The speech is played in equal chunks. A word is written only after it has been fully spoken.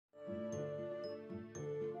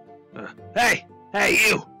Hey,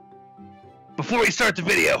 you! Before we start the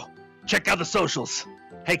video, check out the socials.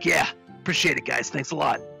 Heck yeah, appreciate it, guys. Thanks a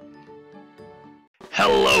lot.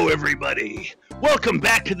 Hello, everybody. Welcome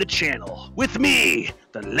back to the channel with me,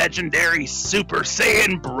 the legendary Super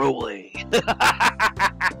Saiyan Broly.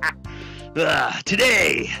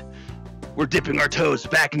 Today, we're dipping our toes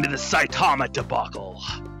back into the Saitama debacle.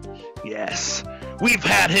 Yes, we've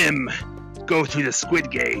had him go through the Squid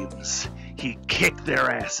Games. He kicked their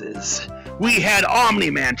asses. We had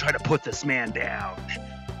Omniman try to put this man down,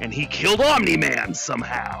 and he killed Omniman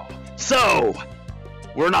somehow. So,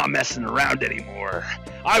 we're not messing around anymore.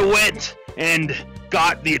 I went and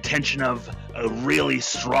got the attention of a really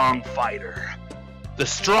strong fighter. The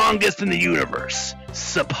strongest in the universe,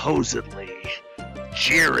 supposedly.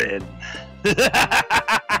 Jiren.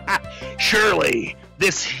 Surely,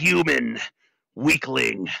 this human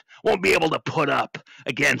weakling won't be able to put up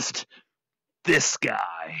against this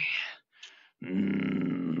guy.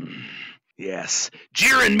 Yes,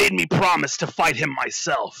 Jiren made me promise to fight him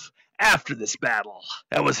myself after this battle.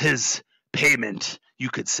 That was his payment,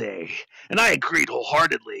 you could say. And I agreed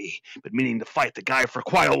wholeheartedly, but meaning to fight the guy for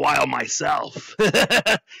quite a while myself.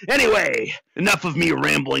 Anyway, enough of me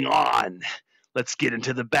rambling on. Let's get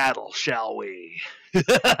into the battle, shall we?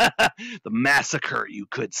 The massacre, you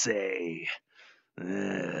could say.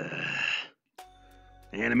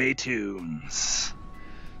 Anime tunes.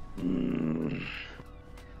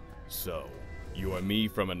 So, you are me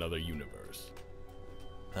from another universe.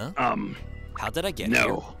 Huh? How did I get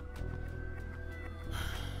no. here?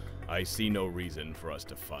 I see no reason for us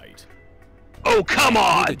to fight. Oh, come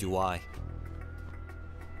on! Neither do I.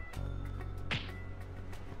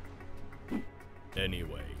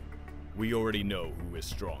 Anyway, we already know who is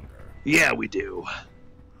stronger. Yeah, we do.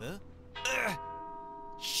 Huh?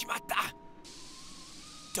 Shimata!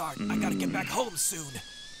 Darn, I gotta get back home soon.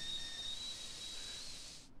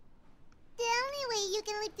 The only way you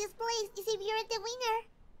can leave this place is if you're the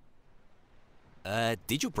winner.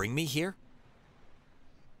 Did you bring me here?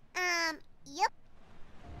 Yep.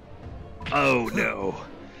 Oh no.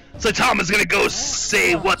 Saitama's gonna go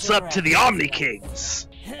say what's up to the Omni Kings.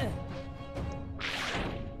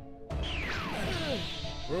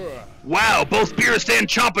 Wow, both Beerus and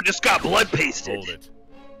Champa just got blood pasted. Hold it.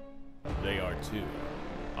 They are too.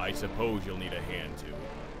 I suppose you'll need a hand too.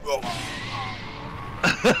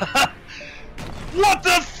 What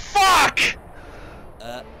the fuck?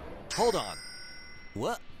 Hold on.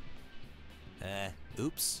 What?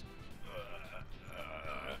 Oops.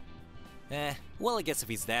 Well, I guess if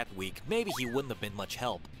he's that weak, maybe he wouldn't have been much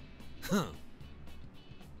help.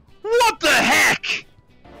 What the heck?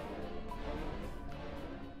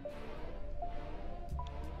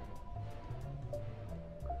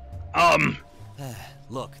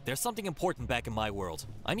 Look, there's something important back in my world.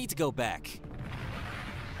 I need to go back.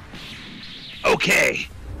 Okay.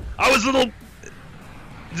 I was a little...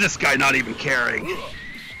 This guy not even caring.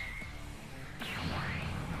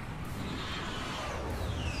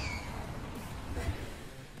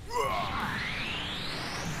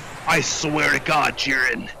 I swear to God,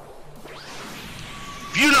 Jiren.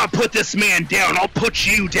 If you not put this man down, I'll put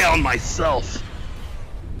you down myself.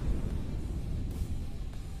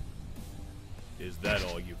 Is that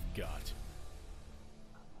all you've got?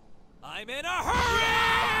 I'm in a hurry!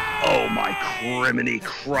 Oh my criminy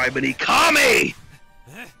Kami!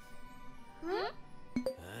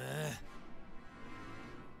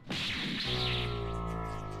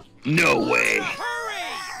 No way. Hurry!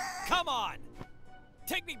 Come on!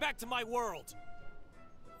 Take me back to my world!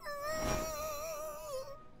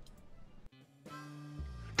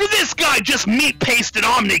 Did this guy just meat paste an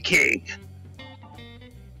Omni King?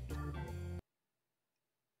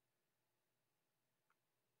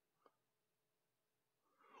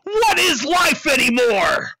 What is life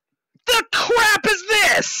anymore? The crap is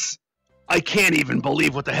this? I can't even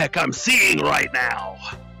believe what the heck I'm seeing right now.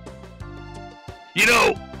 You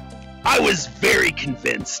know, I was very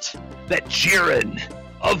convinced that Jiren,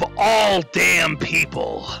 of all damn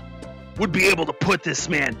people, would be able to put this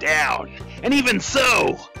man down. And even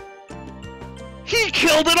so, he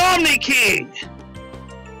killed an Omni King!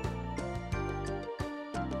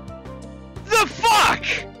 The fuck?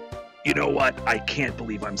 You know what? I can't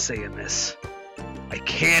believe I'm saying this. I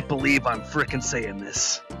can't believe I'm frickin' saying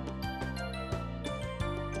this.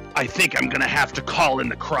 I think I'm gonna have to call in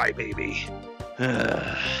the crybaby.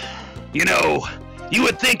 You know, you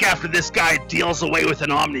would think after this guy deals away with an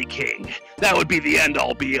Omni King, that would be the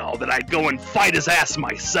end-all be-all, that I'd go and fight his ass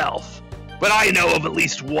myself. But I know of at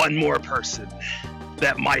least one more person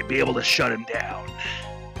that might be able to shut him down.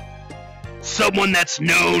 Someone that's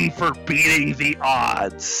known for beating the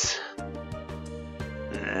odds.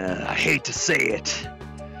 I hate to say it,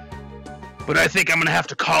 but I think I'm gonna have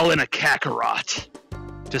to call in a Kakarot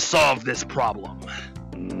to solve this problem.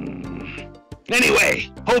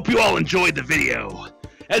 Anyway, hope you all enjoyed the video.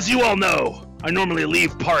 As you all know, I normally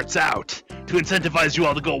leave parts out to incentivize you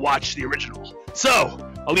all to go watch the original.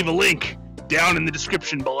 So, I'll leave a link down in the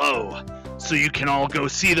description below so you can all go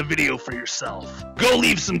see the video for yourself. Go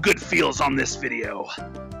leave some good feels on this video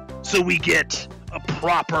so we get a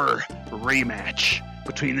proper rematch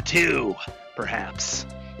between the two, perhaps.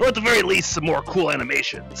 Or at the very least, some more cool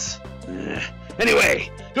animations. Anyway,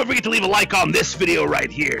 don't forget to leave a like on this video right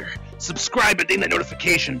here. Subscribe and ding that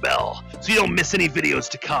notification bell so you don't miss any videos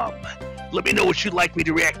to come. Let me know what you'd like me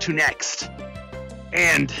to react to next.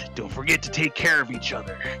 And don't forget to take care of each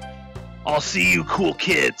other. I'll see you cool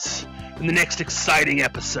kids in the next exciting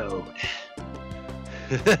episode.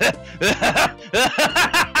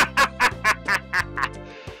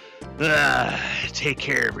 Take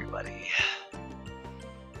care, everybody.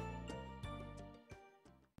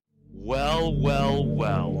 Well, well,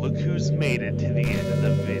 well, look who's made it to the end of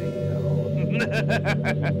the video.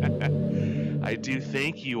 I do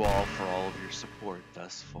thank you all for all of your support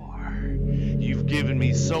thus far. You've given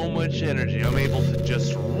me so much energy, I'm able to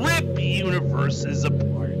just rip universes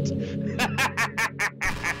apart.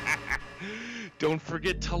 Don't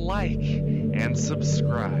forget to like and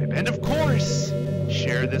subscribe. And of course,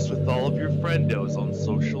 share this with all of your friendos on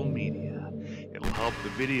social media. It'll help the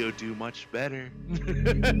video do much better.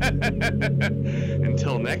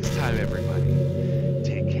 Until next time, everybody,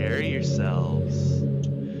 take care of yourselves.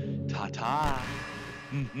 Ta-ta.